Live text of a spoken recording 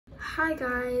Hi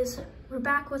guys, we're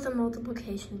back with a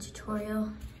multiplication tutorial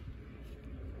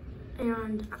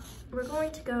and we're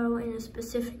going to go in a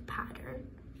specific pattern.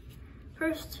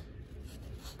 First,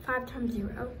 5 times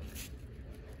 0,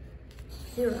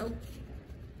 0,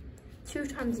 2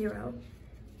 times 0,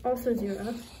 also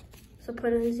 0, so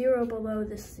put a 0 below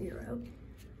this 0.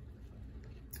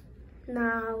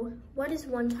 Now, what is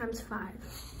 1 times 5?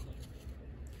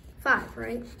 5,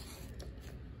 right?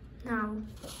 Now,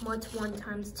 what's 1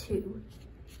 times 2?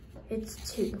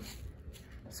 It's 2.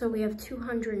 So we have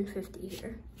 250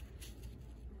 here.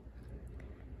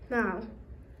 Now,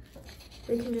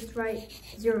 we can just write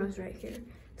zeros right here.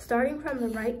 Starting from the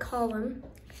right column,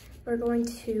 we're going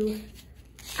to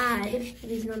add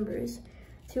these numbers,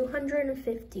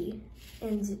 250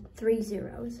 and 3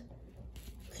 zeros.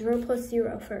 0 plus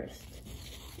 0 first,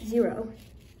 0.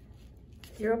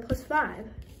 0 plus 5,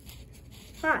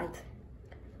 5.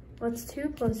 What's 2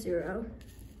 plus 0?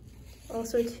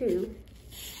 Also 2.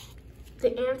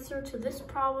 The answer to this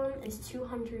problem is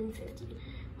 250.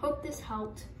 Hope this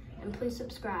helped, and please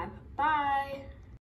subscribe. Bye!